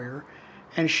defense lawyer,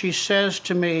 and she says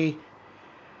to me,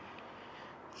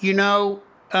 you know,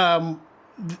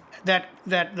 that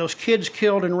those kids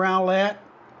killed in Rowlett,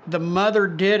 the mother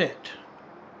did it.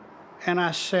 And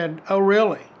I said, oh,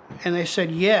 really? And they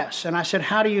said, yes. And I said,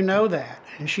 how do you know that?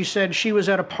 And she said she was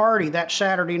at a party that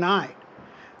Saturday night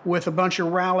with a bunch of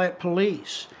Rowlett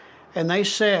police. And they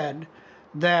said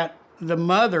that the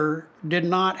mother did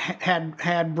not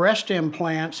had breast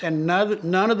implants, and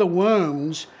none of the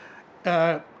wounds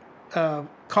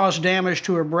caused damage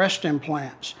to her breast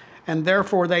implants. And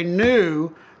therefore they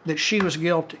knew that she was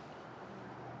guilty.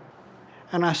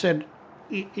 And I said,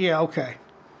 yeah, okay,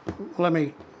 let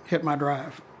me hit my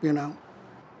drive, you know.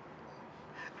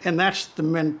 And that's the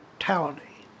mentality.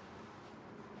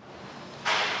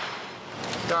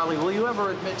 Darlie, will you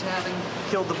ever admit to having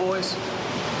killed the boys?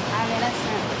 I'm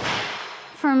innocent.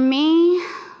 For me,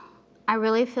 I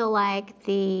really feel like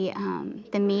the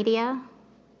media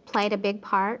played a big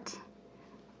part.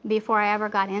 Before I ever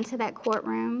got into that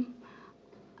courtroom,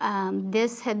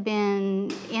 this had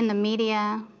been in the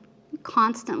media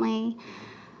constantly.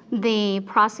 The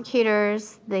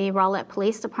prosecutors, the Rowlett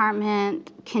Police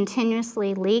Department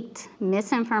continuously leaked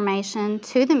misinformation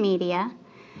to the media.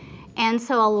 And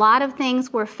so a lot of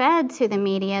things were fed to the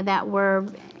media that were,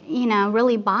 you know,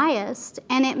 really biased,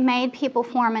 and it made people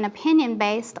form an opinion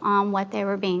based on what they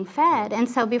were being fed. And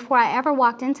so before I ever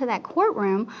walked into that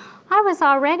courtroom, I was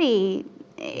already,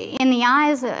 in the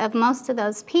eyes of most of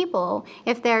those people,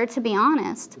 if they're to be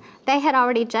honest, they had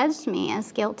already judged me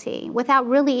as guilty without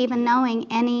really even knowing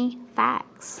any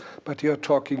facts. But you're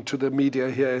talking to the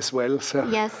media here as well, so...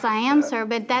 Yes, I am, sir,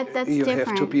 but that's you different. You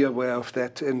have to be aware of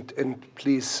that, and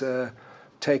please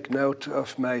take note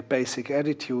of my basic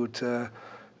attitude.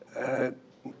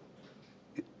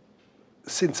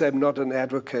 Since I'm not an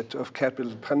advocate of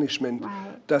capital punishment,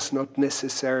 does not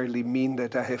necessarily mean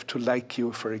that I have to like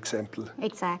you, for example.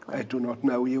 Exactly. I do not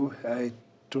know you. I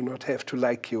do not have to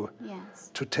like you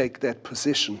to take that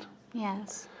position.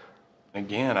 Yes.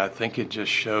 Again, I think it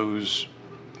just shows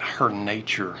her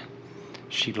nature.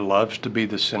 She loves to be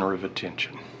the center of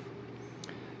attention.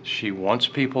 She wants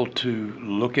people to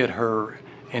look at her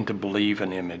and to believe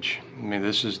an image. I mean,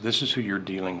 this is who you're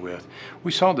dealing with.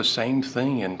 We saw the same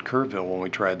thing in Kerrville when we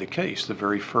tried the case the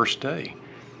very first day,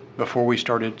 before we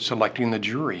started selecting the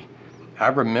jury. I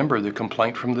remember the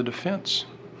complaint from the defense.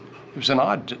 It was an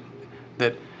odd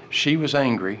that she was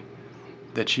angry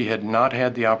that she had not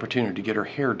had the opportunity to get her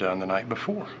hair done the night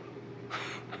before.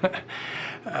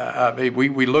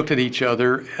 We looked at each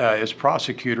other as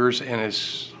prosecutors, and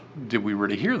did we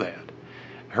really hear that?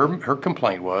 Her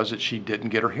complaint was that she didn't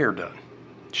get her hair done.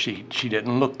 She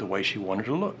didn't look the way she wanted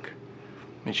to look.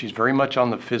 I mean, she's very much on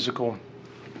the physical.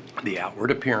 The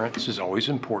outward appearance is always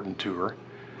important to her.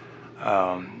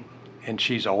 And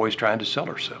she's always trying to sell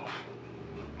herself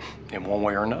in one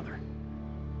way or another.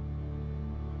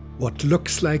 What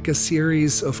looks like a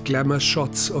series of glamour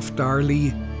shots of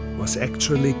Darlie was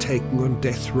actually taken on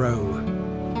death row.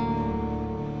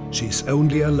 She's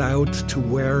only allowed to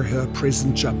wear her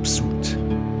prison jumpsuit.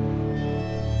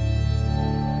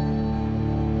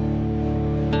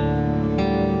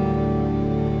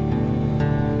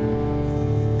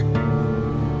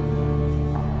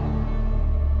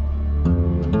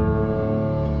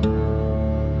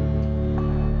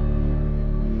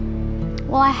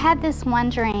 Well, I had this one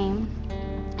dream,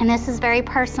 and this is very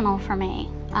personal for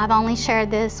me. I've only shared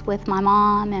this with my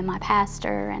mom and my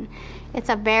pastor, and it's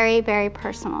a very, very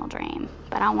personal dream,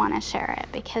 but I want to share it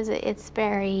because it's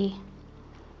very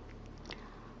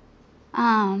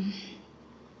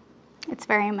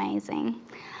amazing.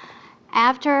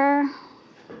 After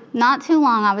not too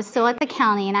long, I was still at the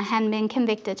county and I hadn't been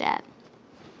convicted yet.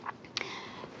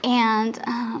 And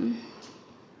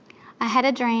I had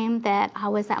a dream that I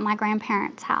was at my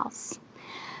grandparents' house.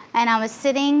 And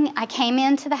I came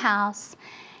into the house,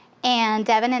 and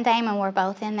Devin and Damon were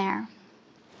both in there.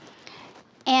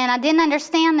 And I didn't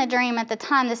understand the dream at the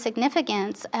time, the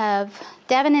significance of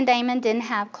Devin and Damon didn't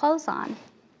have clothes on,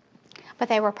 but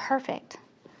they were perfect.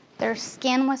 Their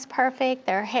skin was perfect,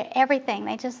 their hair, everything,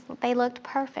 they looked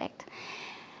perfect.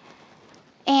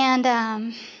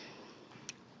 And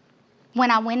when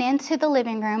I went into the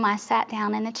living room, I sat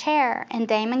down in a chair, and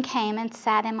Damon came and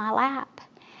sat in my lap.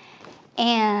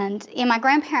 And in my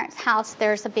grandparents' house,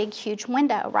 there's a big, huge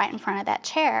window right in front of that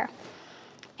chair.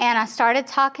 And I started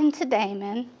talking to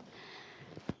Damon.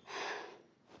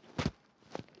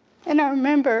 And I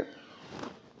remember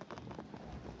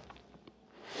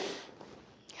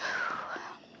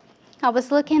I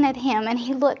was looking at him, and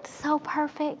he looked so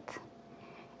perfect.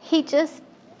 He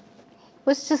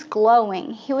was just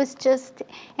glowing. He was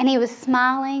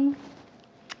smiling.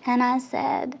 And I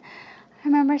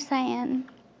remember saying,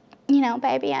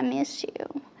 baby, I miss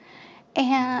you.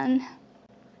 And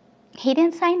he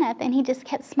didn't say nothing. He just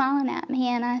kept smiling at me.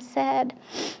 And I said,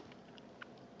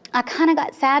 I kind of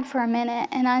got sad for a minute.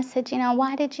 And I said,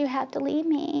 why did you have to leave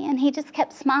me? And he just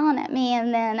kept smiling at me.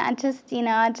 And then I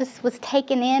just was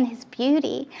taking in his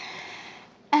beauty.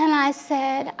 And I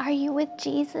said, are you with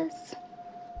Jesus?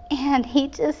 And he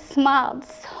just smiled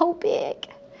so big.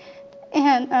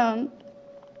 And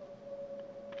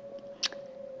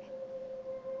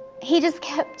he just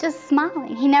kept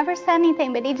smiling. He never said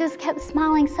anything, but he just kept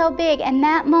smiling so big. And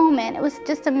that moment, it was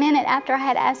just a minute after I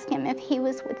had asked him if he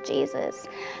was with Jesus.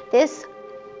 This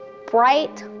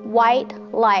bright white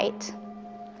light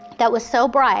that was so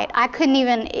bright,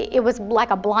 it was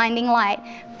like a blinding light,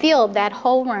 filled that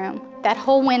whole room. That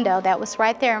whole window that was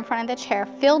right there in front of the chair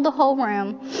filled the whole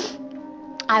room.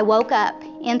 I woke up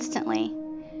instantly.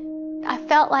 I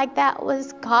felt like that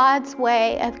was God's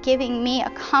way of giving me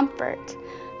a comfort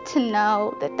to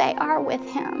know that they are with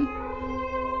Him.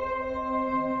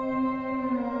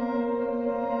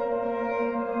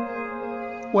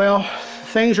 Well,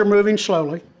 things are moving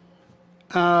slowly.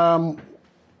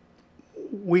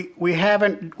 We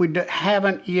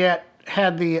haven't yet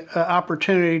had the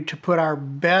opportunity to put our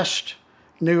best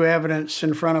new evidence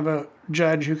in front of a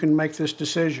judge who can make this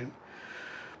decision.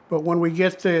 But when we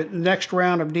get the next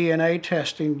round of DNA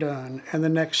testing done and the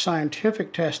next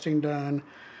scientific testing done,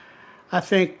 I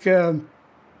think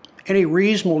any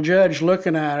reasonable judge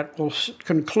looking at it will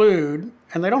conclude,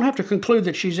 and they don't have to conclude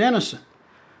that she's innocent.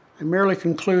 They merely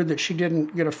conclude that she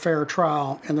didn't get a fair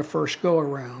trial in the first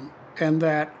go-around, and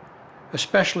that,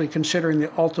 especially considering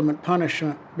the ultimate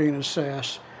punishment being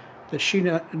assessed, that she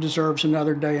deserves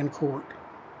another day in court.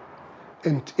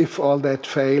 And if all that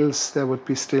fails, there would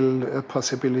be still a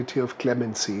possibility of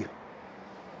clemency.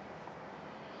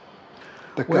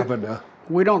 The governor.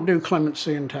 We don't do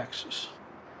clemency in Texas.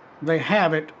 They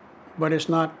have it, but it's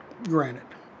not granted.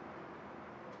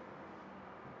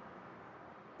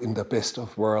 In the best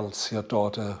of worlds, your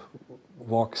daughter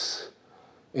walks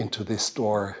into this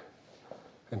door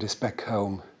and is back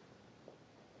home.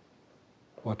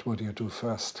 What would you do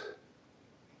first?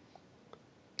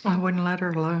 I wouldn't let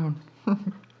her alone.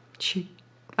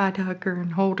 I'd hug her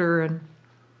and hold her, and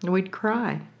we'd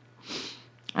cry.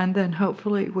 And then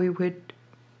hopefully we would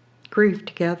grieve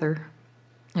together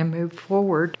and move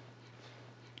forward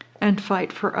and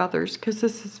fight for others, because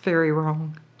this is very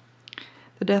wrong.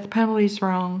 The death penalty is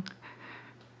wrong,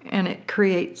 and it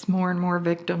creates more and more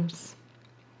victims.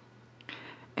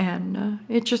 And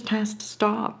it just has to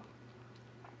stop.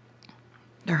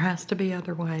 There has to be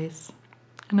other ways.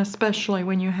 And especially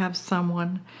when you have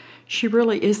someone, she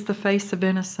really is the face of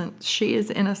innocence. She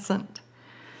is innocent.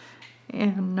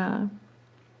 And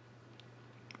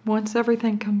once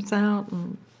everything comes out,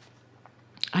 and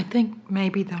I think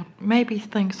maybe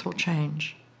things will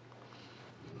change.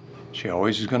 She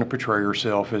always is going to portray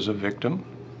herself as a victim,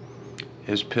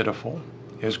 as pitiful,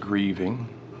 as grieving,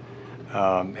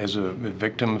 as a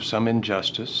victim of some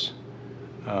injustice.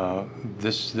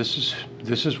 This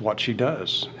is what she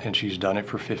does, and she's done it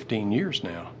for 15 years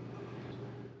now.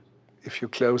 If you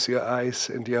close your eyes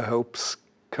and your hopes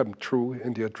come true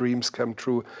and your dreams come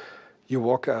true, you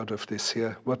walk out of this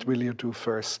here, what will you do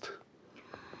first?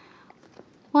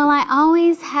 Well, I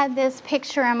always had this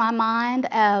picture in my mind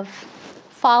of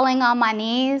falling on my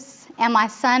knees and my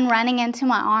son running into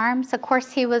my arms. Of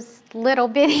course, he was little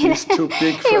bitty. He's too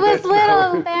big for He was that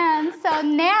little now. then. So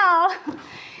now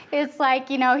it's like,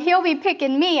 you know, he'll be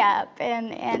picking me up.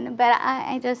 But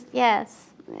I just,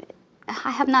 yes,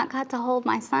 I have not got to hold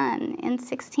my son in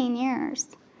 16 years.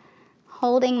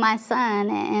 Holding my son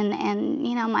and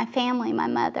you know, my family, my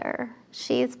mother.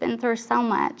 She's been through so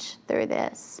much through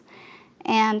this.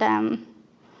 And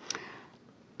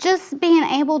just being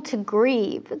able to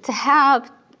grieve, to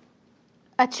have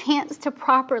a chance to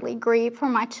properly grieve for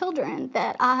my children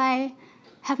that I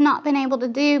have not been able to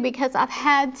do because I've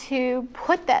had to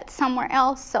put that somewhere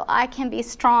else so I can be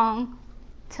strong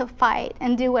to fight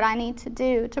and do what I need to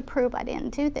do to prove I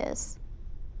didn't do this.